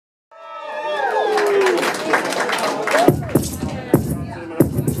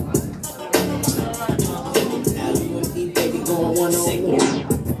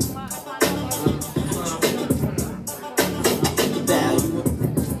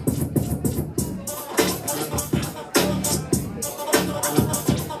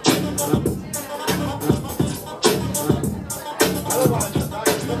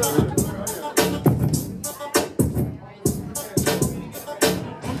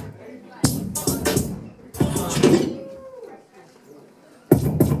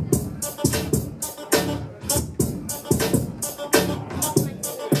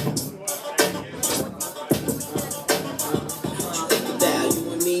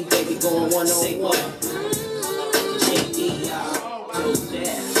going one-on-one.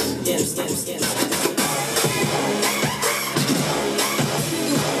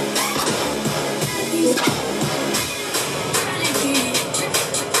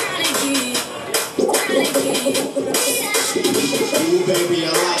 Ooh, baby,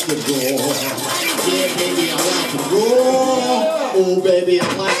 I like the raw. Yeah, baby, I like the raw. Oh, baby, I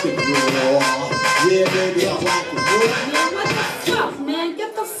like the raw. Yeah, baby, I like the raw. What the fuck, man?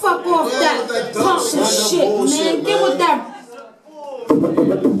 Get the fuck off that punk and shit, man. Get with that.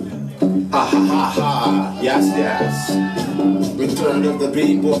 Ha ha ha ha. Yes, yes. Return of the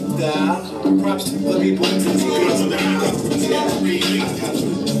people down. Props to the people to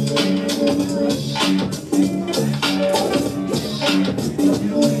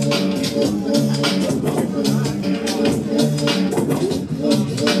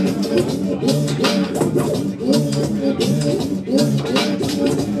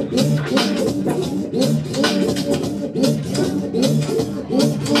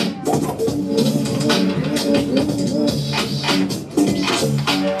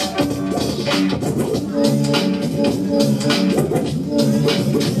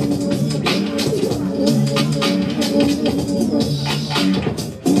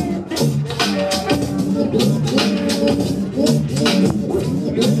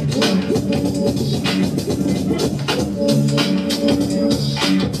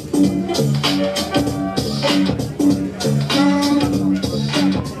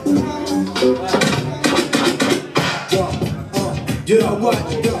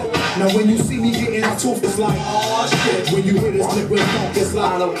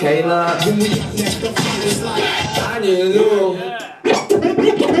Okay, love.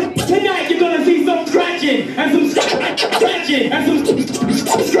 Tonight you're gonna see some scratching and some scratching and some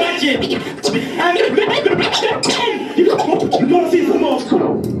scratching and you're gonna see some more.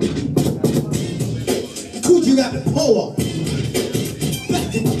 Could you got the power?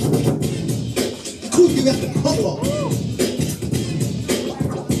 Could you got the power?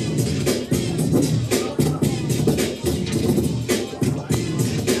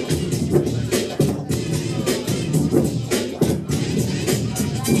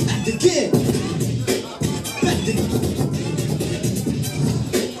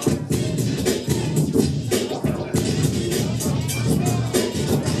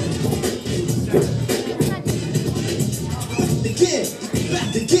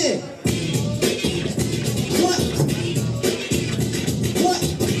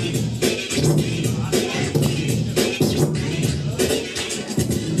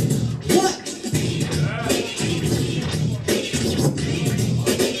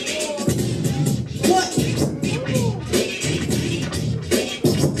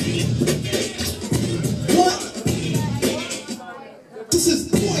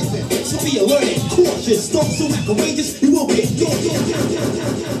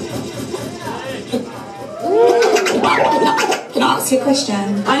 Ask you a question.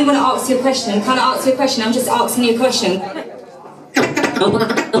 I only want to ask you a question. Can I ask you a question? I'm just asking you a question.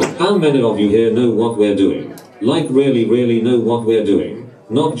 How many of you here know what we're doing? Like really know what we're doing?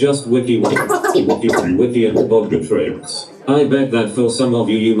 Not just wiki and vodka tricks. I bet that for some of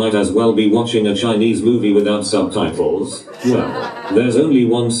you you might as well be watching a Chinese movie without subtitles. Well, there's only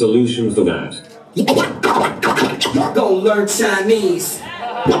one solution for that. Go learn Chinese.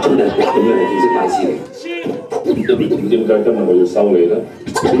 點解今日我要收你咧？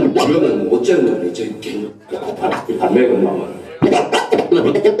因為我將來你最勁。你憑咩咁諗啊？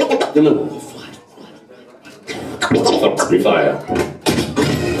因為我快。你快啊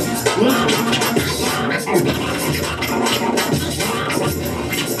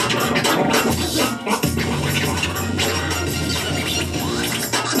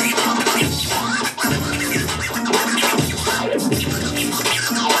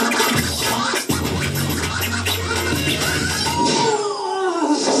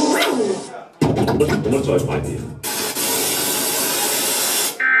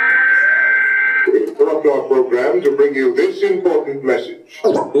！Interrupt our program to bring you this important message.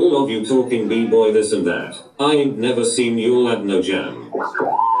 All of you talking b-boy this and that. I ain't never seen y'all at no jam.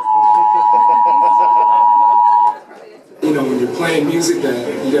 You know, when you're playing music, that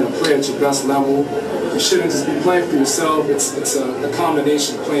you gotta play at your best level. You shouldn't just be playing for yourself. It's a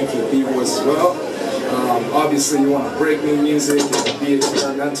combination of playing for the b-boys as well. Obviously, you want to break new music and be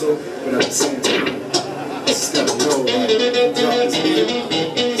experimental, but at the same time, you just gotta know, like, drop this beat.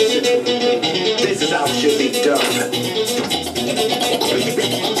 This is how it should be done.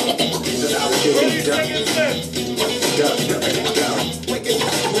 This is how it should be done.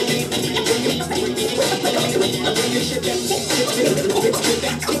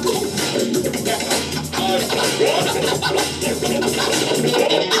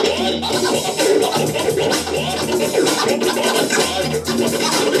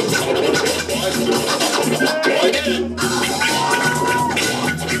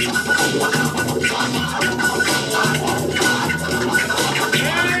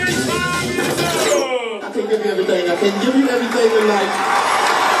 can give you everything tonight.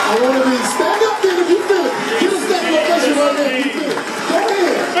 I want to be